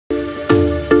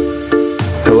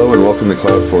Hello and welcome to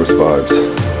Cloudforest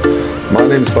Vibes. My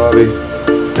name's Bobby,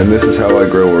 and this is how I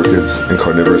grow orchids and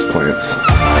carnivorous plants.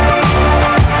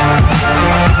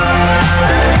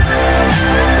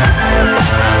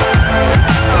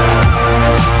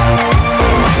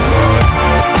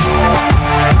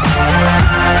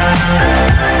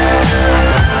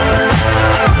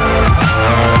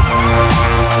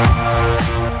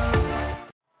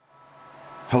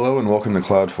 Hello and welcome to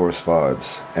Cloudforest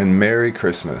Vibes, and Merry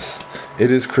Christmas. It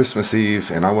is Christmas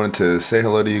Eve, and I wanted to say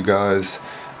hello to you guys.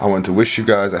 I want to wish you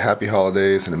guys a happy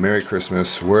holidays and a Merry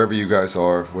Christmas wherever you guys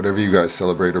are, whatever you guys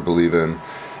celebrate or believe in.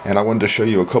 And I wanted to show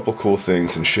you a couple cool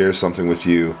things and share something with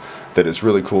you that is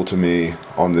really cool to me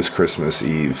on this Christmas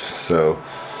Eve. So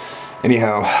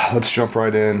anyhow, let's jump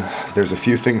right in. There's a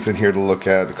few things in here to look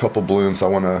at, a couple blooms I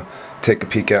want to take a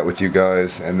peek at with you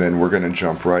guys, and then we're going to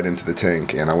jump right into the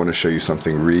tank, and I want to show you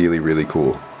something really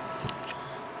cool.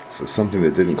 So something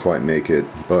that didn't quite make it,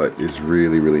 but is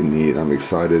really neat. I'm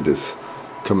excited. It's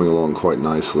coming along quite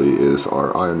nicely. Is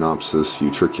our Ionopsis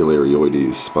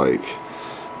utricularioides spike.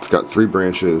 It's got 3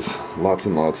 branches, lots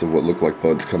and lots of what look like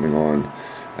buds coming on,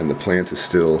 and the plant is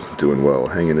still doing well,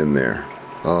 hanging in there.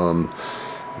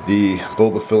 The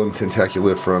Bulbophyllum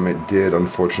tentaculiferum, it did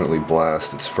unfortunately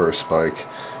blast its first spike,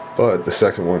 but the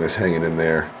second one is hanging in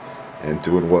there and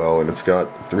doing well, and it's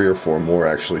got 3 or 4 more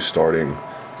actually starting,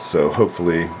 so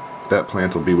hopefully that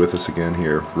plant will be with us again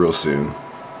here real soon.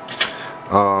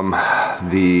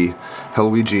 The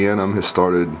Helwegianum has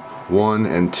started 1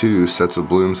 and 2 sets of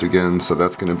blooms again, so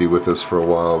that's going to be with us for a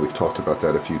while. We've talked about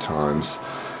that a few times.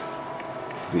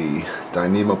 The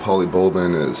Dyneema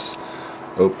polybulbin is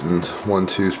opened 1,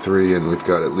 2, 3, and we've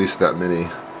got at least that many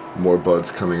more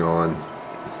buds coming on.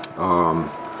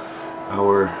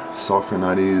 Our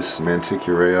Sophronides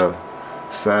manticurea,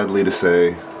 sadly to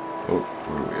say, where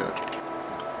are we at?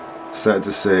 Sad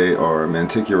to say, our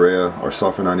manticurea, our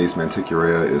Sophronides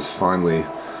manticurea, is finally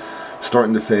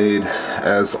starting to fade,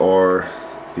 as are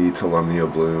the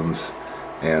Telumnia blooms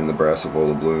and the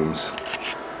Brassivola blooms.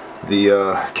 The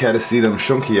Catasetum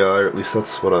schunkii, or at least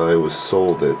that's what I was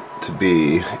sold it to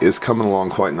be, is coming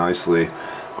along quite nicely.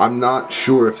 I'm not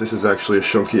sure if this is actually a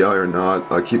schunkii or not.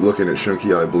 I keep looking at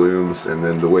schunkii blooms, and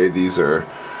then the way these are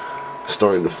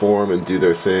starting to form and do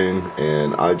their thing,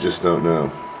 and I just don't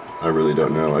know. I really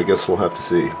don't know. I guess we'll have to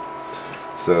see.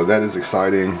 So that is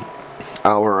exciting.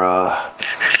 Our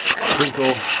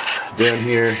twinkle down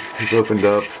here has opened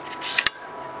up,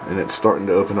 and it's starting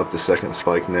to open up the second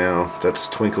spike now. That's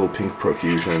Twinkle Pink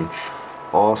Profusion.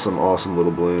 Awesome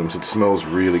little blooms. It smells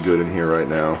really good in here right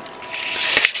now.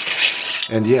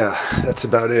 And yeah, that's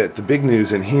about it. The big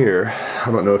news in here,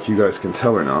 I don't know if you guys can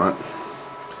tell or not,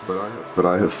 but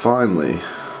I have finally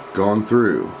gone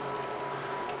through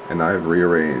and I have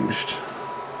rearranged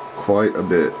quite a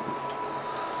bit.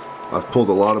 I've pulled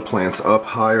a lot of plants up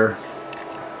higher.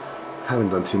 Haven't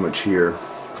done too much here,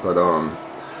 but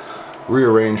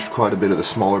rearranged quite a bit of the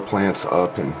smaller plants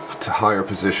up and to higher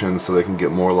positions so they can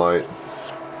get more light.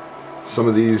 Some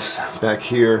of these back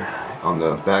here on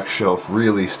the back shelf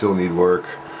really still need work,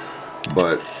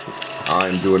 but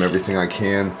I'm doing everything I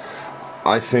can.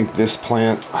 I think this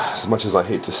plant, as much as I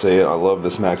hate to say it, I love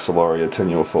this Maxillaria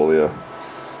tenuifolia,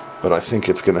 but I think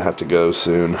it's going to have to go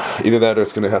soon. Either that or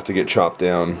it's going to have to get chopped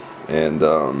down and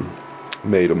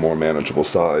made a more manageable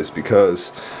size,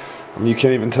 because I mean, you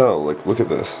can't even tell. Like, look at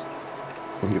this.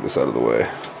 Let me get this out of the way.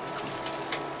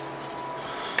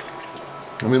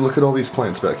 I mean, look at all these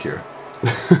plants back here.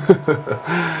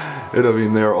 And I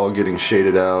mean, they're all getting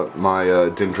shaded out. My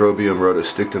Dendrobium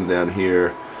rotostictum down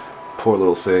here, poor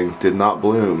little thing, did not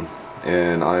bloom,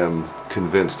 and I am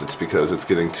convinced it's because it's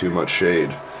getting too much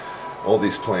shade. All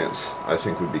these plants, I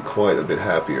think, would be quite a bit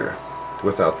happier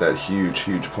without that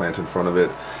huge plant in front of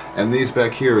it, and these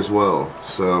back here as well.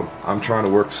 So I'm trying to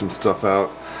work some stuff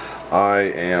out.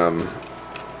 I am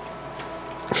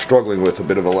struggling with a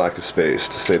bit of a lack of space,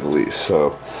 to say the least.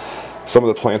 So some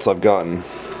of the plants I've gotten,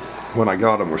 when I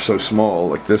got them, were so small.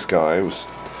 Like this guy was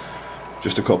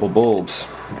just a couple bulbs,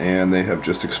 and they have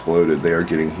just exploded. They are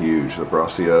getting huge. The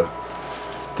Brassia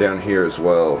down here as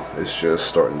well is just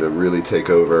starting to really take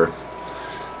over.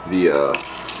 The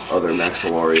other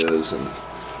Maxillarias and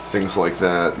things like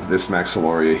that. This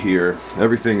Maxillaria here,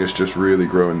 everything is just really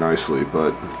growing nicely,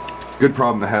 but good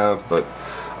problem to have, but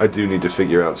I do need to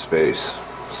figure out space.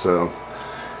 So,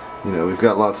 you know, we've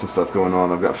got lots of stuff going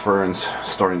on. I've got ferns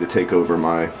starting to take over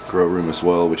my grow room as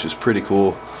well, which is pretty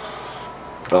cool.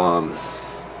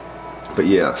 But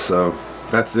yeah, so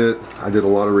that's it. I did a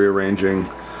lot of rearranging.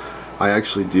 I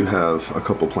actually do have a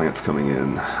couple plants coming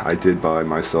in. I did buy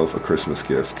myself a Christmas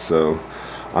gift, so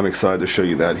I'm excited to show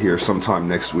you that here sometime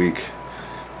next week.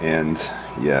 And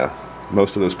yeah,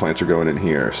 most of those plants are going in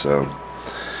here. So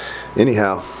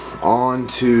anyhow, on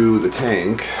to the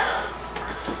tank.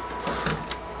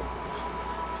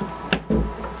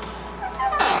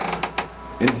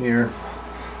 In here,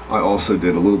 I also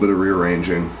did a little bit of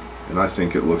rearranging, and I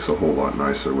think it looks a whole lot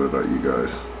nicer. What about you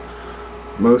guys?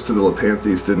 Most of the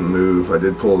Lepanthes didn't move. I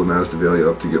did pull the Masdevallia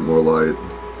up to get more light,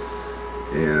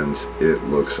 and it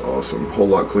looks awesome. Whole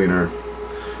lot cleaner.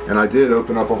 And I did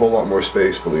open up a whole lot more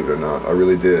space, believe it or not. I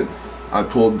really did. I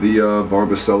pulled the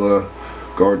Barbacella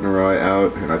Gardneri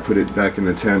out, and I put it back in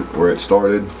the tent where it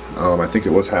started. I think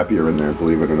it was happier in there,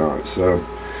 believe it or not. So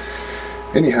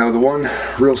anyhow, the one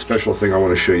real special thing I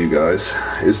want to show you guys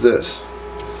is this.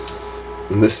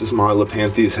 And this is my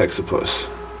Lepanthes hexapus.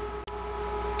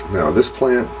 Now this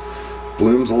plant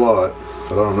blooms a lot,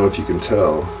 but I don't know if you can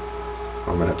tell.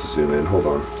 I'm gonna have to zoom in, hold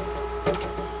on.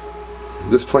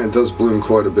 This plant does bloom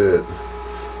quite a bit,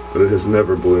 but it has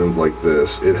never bloomed like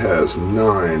this. It has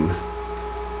 9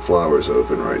 flowers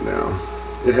open right now.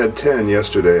 It had 10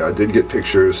 yesterday. I did get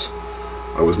pictures.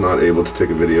 I was not able to take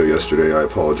a video yesterday. I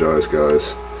apologize,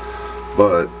 guys.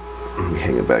 But let me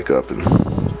hang it back up. And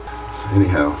so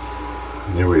anyhow,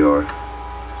 here we are.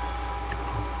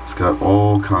 It's got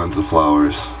all kinds of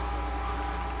flowers.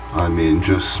 I mean,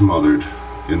 just smothered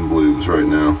in blooms right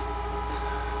now.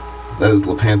 That is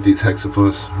Lepanthes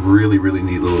hexapus. Really, really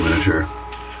neat little miniature.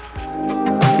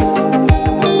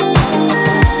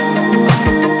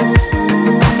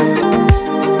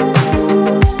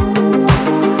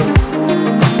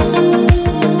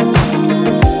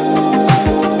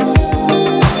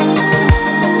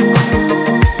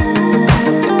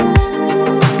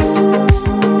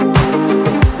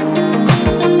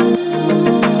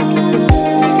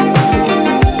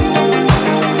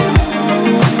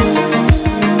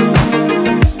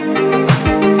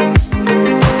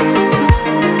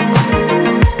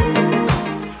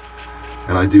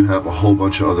 And I do have a whole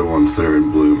bunch of other ones that are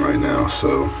in bloom right now.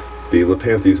 So the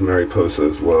Lepanthes mariposa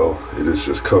as well, it is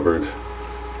just covered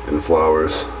in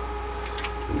flowers.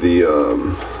 The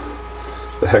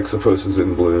hexapus is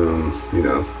in bloom. You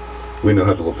know, we know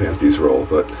how the Lepanthes roll,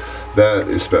 but that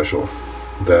is special.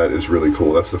 That is really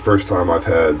cool. That's the first time I've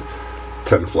had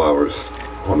 10 flowers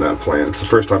on that plant. It's the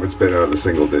first time it's been out of the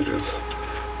single digits.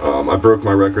 I broke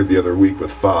my record the other week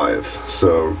with 5,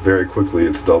 so very quickly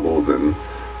it's doubled, and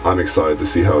I'm excited to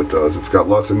see how it does. It's got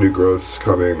lots of new growths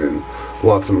coming and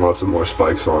lots of more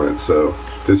spikes on it, so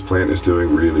this plant is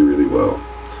doing really, really well.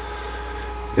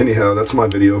 Anyhow, that's my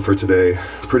video for today.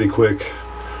 Pretty quick,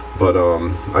 but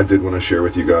I did want to share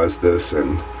with you guys this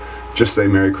and just say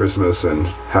Merry Christmas and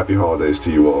Happy Holidays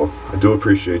to you all. I do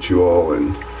appreciate you all,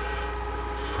 and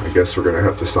I guess we're gonna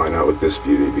have to sign out with this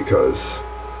beauty because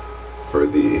for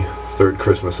the 3rd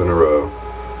Christmas in a row,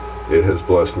 it has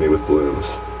blessed me with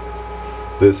blooms.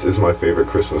 This is my favorite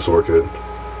Christmas orchid,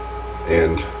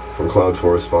 and from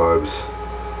Cloudforest Vibes,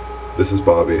 this is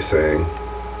Bobby saying,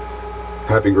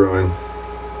 happy growing,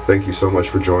 thank you so much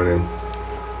for joining,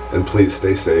 and please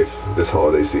stay safe this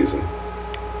holiday season.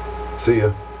 See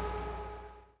ya.